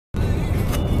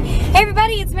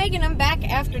everybody, it's Megan. I'm back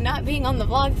after not being on the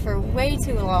vlog for way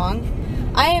too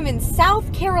long. I am in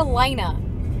South Carolina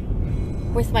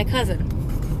with my cousin.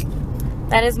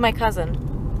 That is my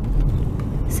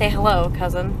cousin. Say hello,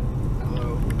 cousin.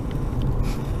 Hello.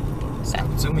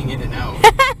 Stop zooming in and out.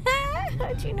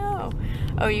 How'd you know?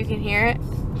 Oh, you can hear it? You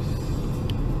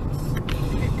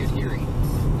have good hearing.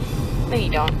 No,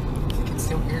 you don't. I can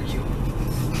still hear you.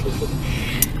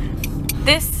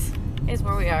 This is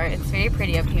where we are. It's very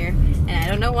pretty up here. And I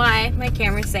don't know why my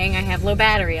camera's saying I have low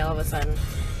battery all of a sudden.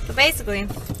 But basically,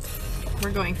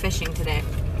 we're going fishing today.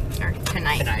 Or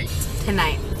tonight.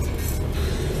 Tonight.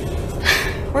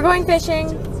 We're going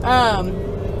fishing. Wow,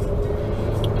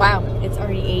 it's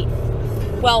already 8.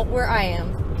 Well, where I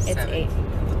am, it's 7. 8.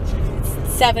 It's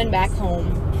 7 back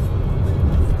home.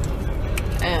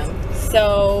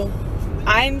 So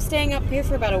I'm staying up here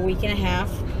for about a week and a half.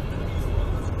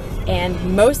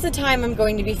 And most of the time I'm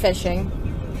going to be fishing.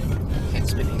 And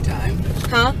spending time.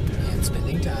 Huh? And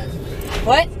spending time.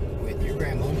 What? With your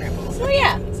grandma and grandpa. Oh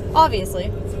yeah,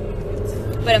 obviously.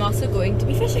 But I'm also going to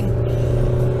be fishing.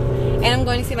 And I'm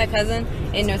going to see my cousin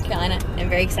in North Carolina. I'm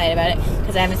very excited about it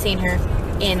because I haven't seen her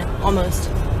in almost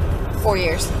 4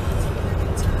 years. So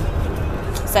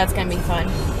that's going to be fun.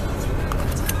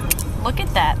 Look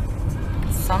at that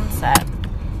sunset.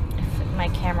 If my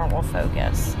camera will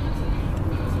focus.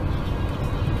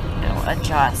 It'll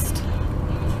adjust.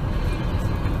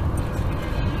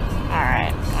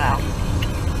 Alright, well.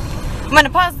 I'm going to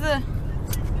pause the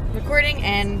recording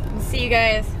and see you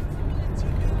guys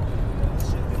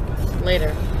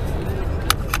later.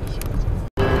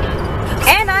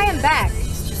 And I am back.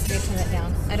 Just gonna turn that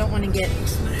down. I don't want to get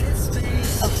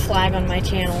a flag on my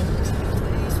channel.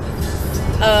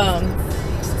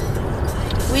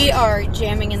 We are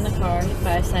jamming in the car,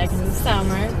 5 Seconds of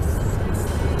Summer.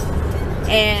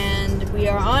 And we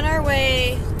are on our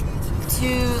way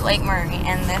to Lake Murray.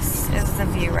 And this is the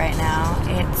view right now.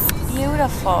 It's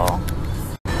beautiful.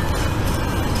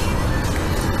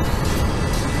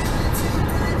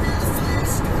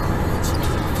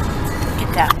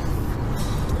 That.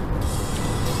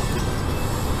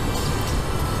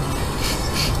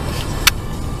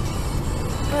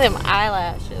 Look at them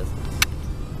eyelashes.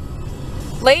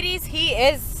 Ladies, he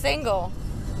is single.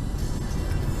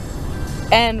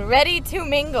 And ready to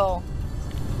mingle.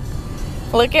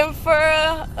 Looking for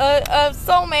a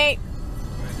soulmate. In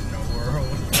the world.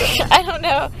 I don't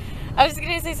know. I was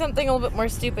gonna say something a little bit more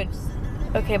stupid.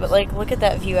 Okay, but like, look at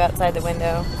that view outside the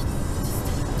window.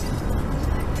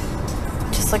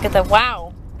 Look at the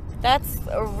wow. That's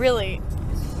a really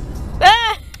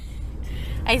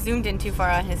I zoomed in too far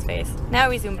on his face. Now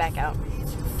we zoom back out.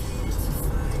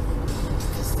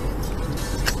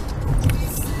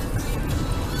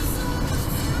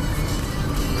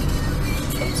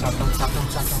 Don't stop.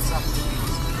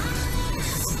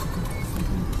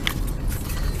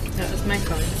 That was my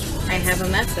phone. I have a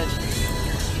message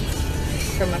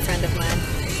from a friend of mine.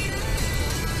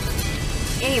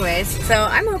 Anyways, so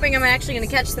I'm hoping I'm actually going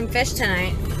to catch some fish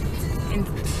tonight. And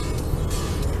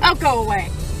oh, go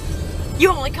away. You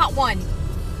only caught 1.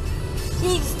 He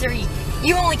needs 3.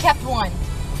 You only kept 1.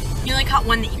 You only caught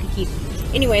 1 that you could keep.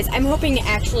 Anyways, I'm hoping to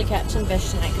actually catch some fish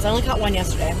tonight because I only caught 1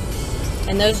 yesterday.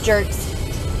 And those jerks,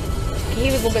 he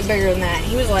was a little bit bigger than that.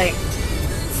 He was like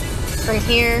from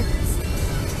here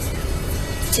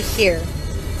to here.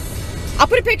 I'll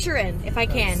put a picture in if I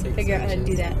can figure out how to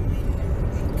do that.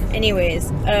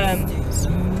 Anyways,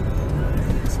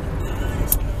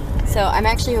 so I'm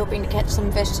actually hoping to catch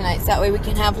some fish tonight, so that way we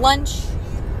can have lunch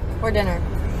or dinner.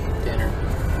 Dinner.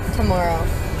 Tomorrow.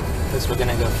 Because we're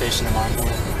gonna go fishing tomorrow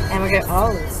morning. And we're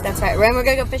gonna, that's right. We're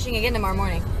gonna go fishing again tomorrow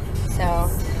morning. So,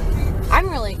 I'm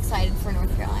really excited for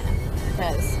North Carolina,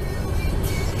 because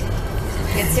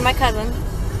I get to see my cousin.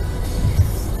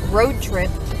 Road trip.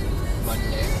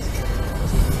 Monday.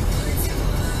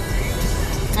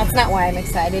 That's not why I'm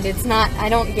excited. It's not, I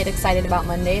don't get excited about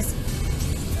Mondays.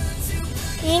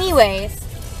 Anyways.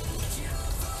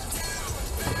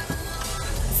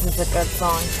 This is a good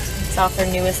song. It's off their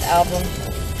newest album.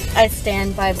 I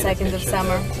Stand 5 Seconds of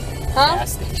Summer. Huh?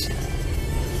 Gas station.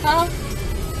 Huh?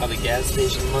 How the gas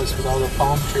station looks with all the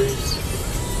palm trees.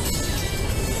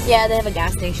 Yeah, they have a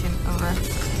gas station over.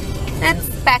 That's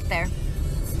back there.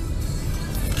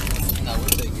 That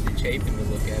would take you to Chapin to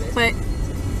look at it. But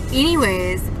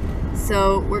anyways,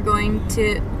 so we're going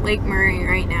to Lake Murray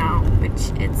right now, which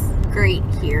it's great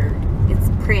here. It's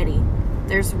pretty.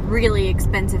 There's really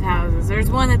expensive houses. There's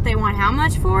one that they want how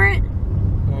much for it?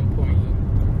 I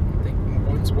think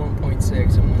one's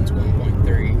 1.6 and one's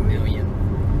 1.3 million.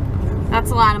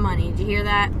 That's a lot of money. Did you hear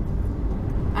that?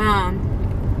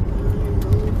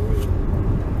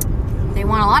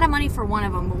 lot of money for one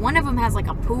of them, but one of them has like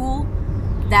a pool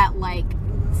that like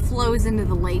flows into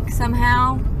the lake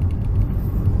somehow.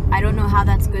 I don't know how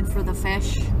that's good for the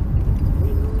fish. I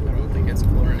don't think it's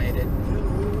chlorinated.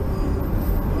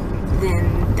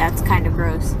 Then that's kind of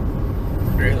gross.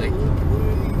 Really?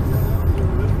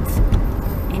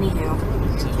 Anywho.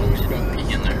 So as long as you don't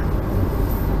pee in there.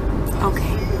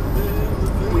 Okay.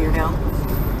 Weirdo.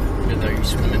 Even though you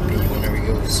swim and pee whenever you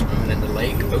go swimming in the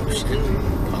lake, ocean,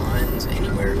 ponds,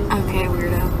 anywhere. Okay,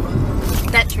 weirdo.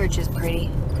 That church is pretty.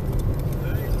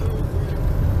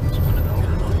 It's one of the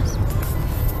older ones.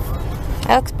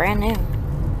 That looks brand new. I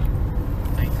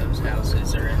think those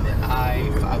houses are in the high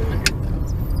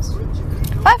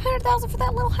 500,000s. 500,000 for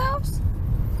that little house?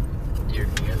 You're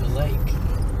near the lake.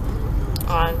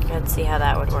 Oh, I can see how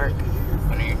that would work.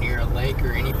 When you're near a lake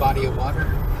or any body of water,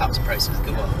 house prices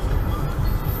go up.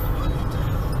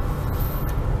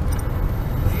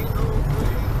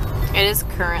 It is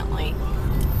currently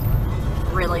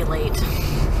really late.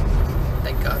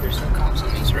 Thank God there's no cops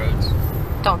on these roads.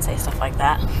 Don't say stuff like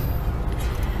that.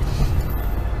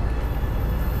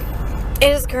 It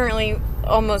is currently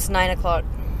almost 9 o'clock.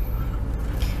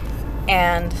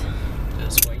 And...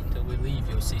 Just wait until we leave,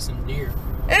 you'll see some deer.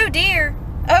 oh dear!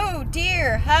 Oh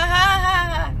dear! Ha ha ha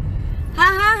ha! Ha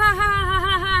ha ha ha ha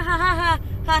ha ha ha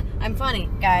ha! I'm funny,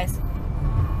 guys.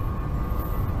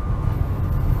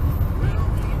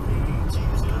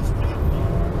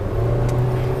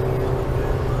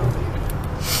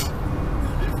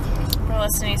 We're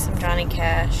listening to some Johnny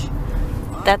Cash.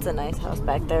 That's a nice house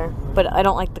back there, but I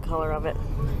don't like the color of it.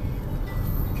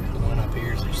 The one up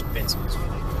here is expensive as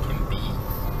can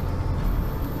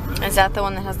be. Is that the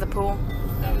one that has the pool?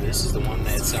 No, this is the one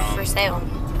that's For sale.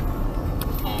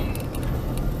 um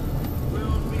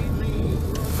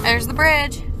There's the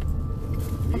bridge.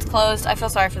 It's closed. I feel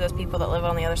sorry for those people that live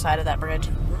on the other side of that bridge.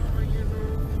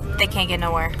 They can't get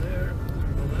nowhere.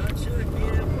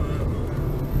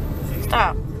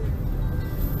 Stop.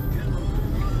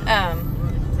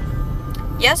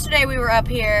 Yesterday we were up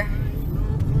here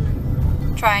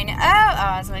trying to,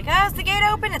 I was like, oh, is the gate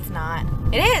open? It's not.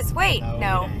 It is. Wait,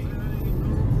 no. It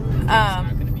ain't. It's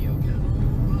not gonna be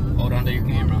open. Hold on to your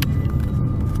camera.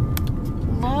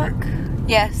 Look.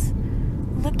 Yes.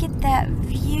 Look at that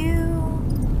view.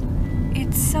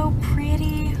 It's so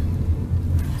pretty.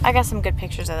 I got some good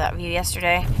pictures of that view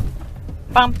yesterday.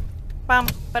 Bump,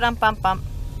 bump, ba-dum, bump, bump.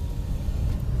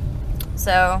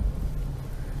 So,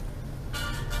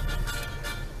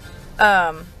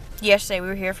 yesterday we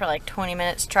were here for like 20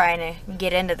 minutes trying to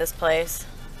get into this place.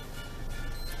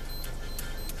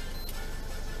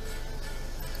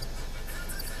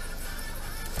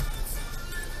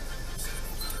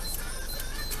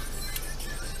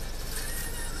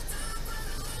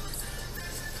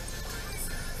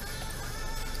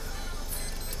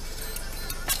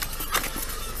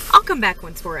 I'll come back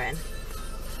once we're in.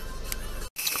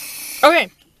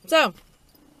 Okay, so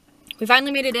we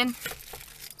finally made it in.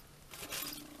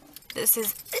 This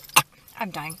is,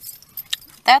 I'm dying.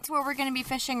 That's where we're going to be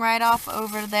fishing, right off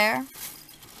over there.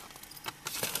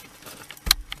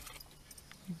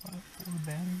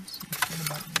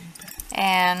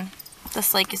 And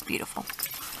this lake is beautiful.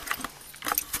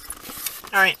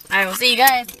 Alright, I will see you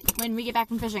guys when we get back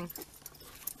from fishing.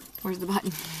 Where's the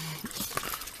button?